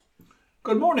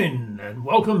Good morning, and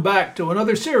welcome back to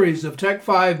another series of Tech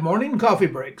 5 Morning Coffee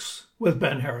Breaks with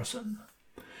Ben Harrison.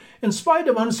 In spite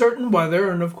of uncertain weather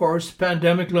and, of course,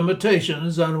 pandemic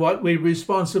limitations on what we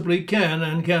responsibly can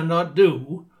and cannot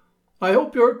do, I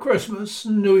hope your Christmas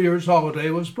and New Year's holiday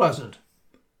was pleasant.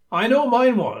 I know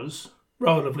mine was,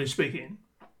 relatively speaking.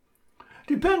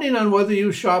 Depending on whether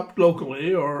you shopped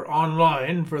locally or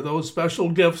online for those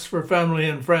special gifts for family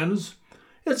and friends,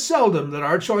 it's seldom that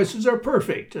our choices are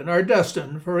perfect and are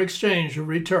destined for exchange or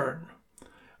return.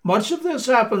 Much of this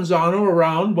happens on or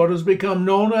around what has become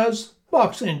known as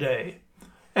Boxing Day,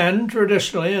 and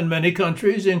traditionally in many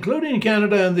countries, including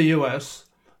Canada and the US,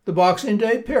 the Boxing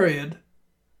Day period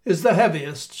is the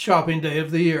heaviest shopping day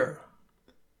of the year.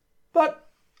 But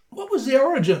what was the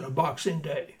origin of Boxing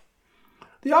Day?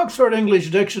 The Oxford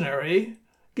English Dictionary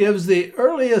gives the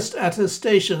earliest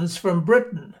attestations from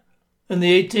Britain in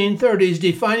the 1830s,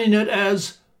 defining it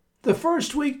as the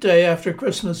first weekday after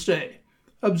Christmas Day,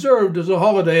 observed as a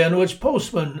holiday on which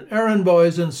postmen, errand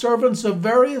boys, and servants of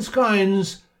various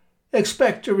kinds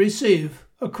expect to receive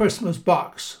a Christmas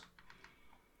box.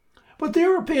 But the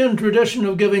European tradition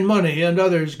of giving money and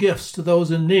others gifts to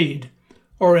those in need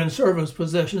or in service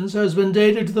positions has been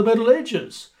dated to the Middle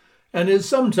Ages and is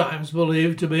sometimes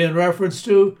believed to be in reference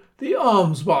to the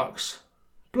alms box,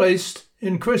 placed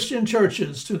in Christian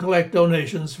churches to collect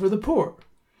donations for the poor.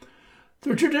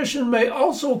 The tradition may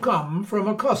also come from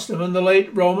a custom in the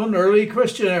late Roman, early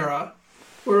Christian era,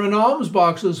 wherein alms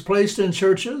boxes placed in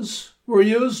churches were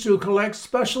used to collect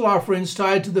special offerings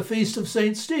tied to the feast of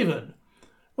St. Stephen,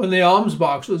 when the alms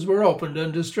boxes were opened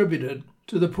and distributed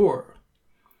to the poor.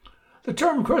 The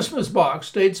term Christmas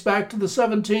box dates back to the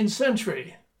 17th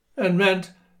century and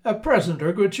meant a present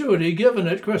or gratuity given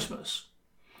at Christmas.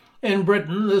 In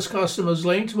Britain, this custom is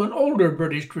linked to an older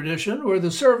British tradition where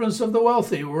the servants of the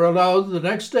wealthy were allowed the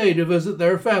next day to visit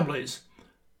their families,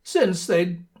 since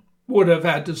they would have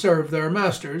had to serve their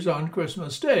masters on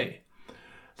Christmas Day.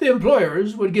 The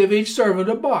employers would give each servant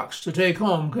a box to take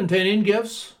home containing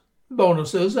gifts,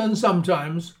 bonuses, and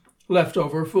sometimes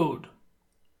leftover food.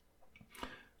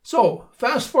 So,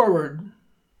 fast forward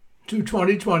to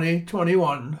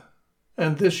 2020-21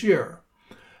 and this year.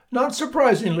 Not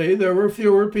surprisingly, there were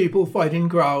fewer people fighting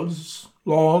crowds,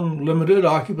 long, limited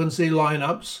occupancy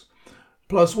lineups,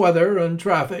 plus weather and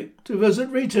traffic to visit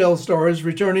retail stores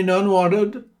returning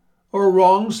unwanted or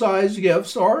wrong-sized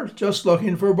gifts or just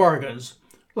looking for bargains,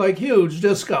 like huge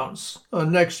discounts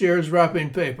on next year's wrapping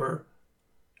paper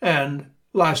and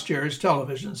last year's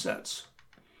television sets.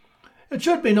 It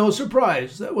should be no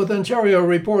surprise that with Ontario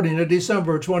reporting a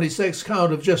December 26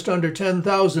 count of just under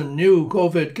 10,000 new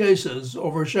COVID cases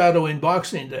overshadowing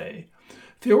Boxing Day,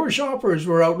 fewer shoppers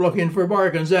were out looking for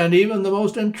bargains, and even the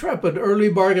most intrepid early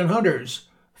bargain hunters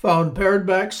found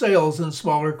pared-back sales in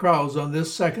smaller crowds on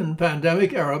this second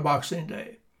pandemic-era Boxing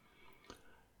Day.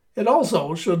 It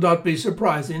also should not be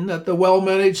surprising that the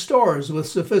well-managed stores with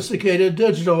sophisticated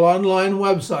digital online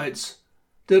websites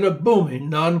did a booming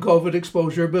non-COVID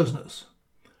exposure business.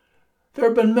 There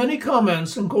have been many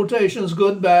comments and quotations,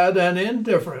 good, bad, and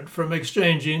indifferent, from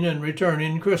exchanging and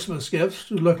returning Christmas gifts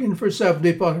to looking for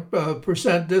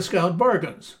 70% discount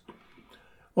bargains.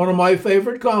 One of my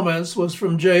favorite comments was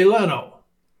from Jay Leno,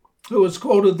 who was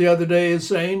quoted the other day as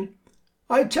saying,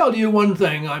 "I tell you one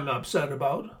thing I'm upset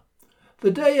about.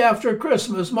 The day after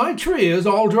Christmas, my tree is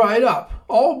all dried up,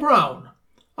 all brown.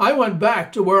 I went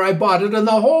back to where I bought it and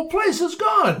the whole place is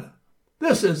gone.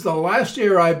 This is the last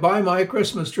year I buy my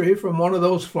Christmas tree from one of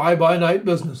those fly-by-night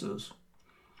businesses."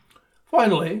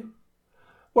 Finally,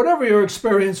 whatever your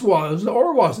experience was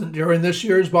or wasn't during this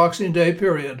year's Boxing Day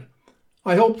period,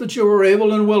 I hope that you were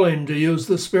able and willing to use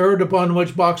the spirit upon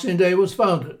which Boxing Day was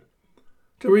founded,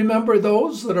 to remember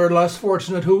those that are less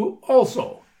fortunate who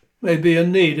also may be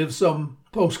in need of some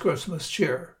post-Christmas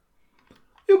cheer.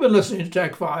 You've been listening to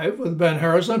Tech 5 with Ben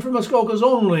Harrison from Muskoka's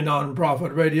only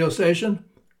non-profit radio station,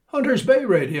 Hunters Bay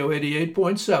Radio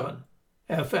 88.7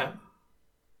 FM.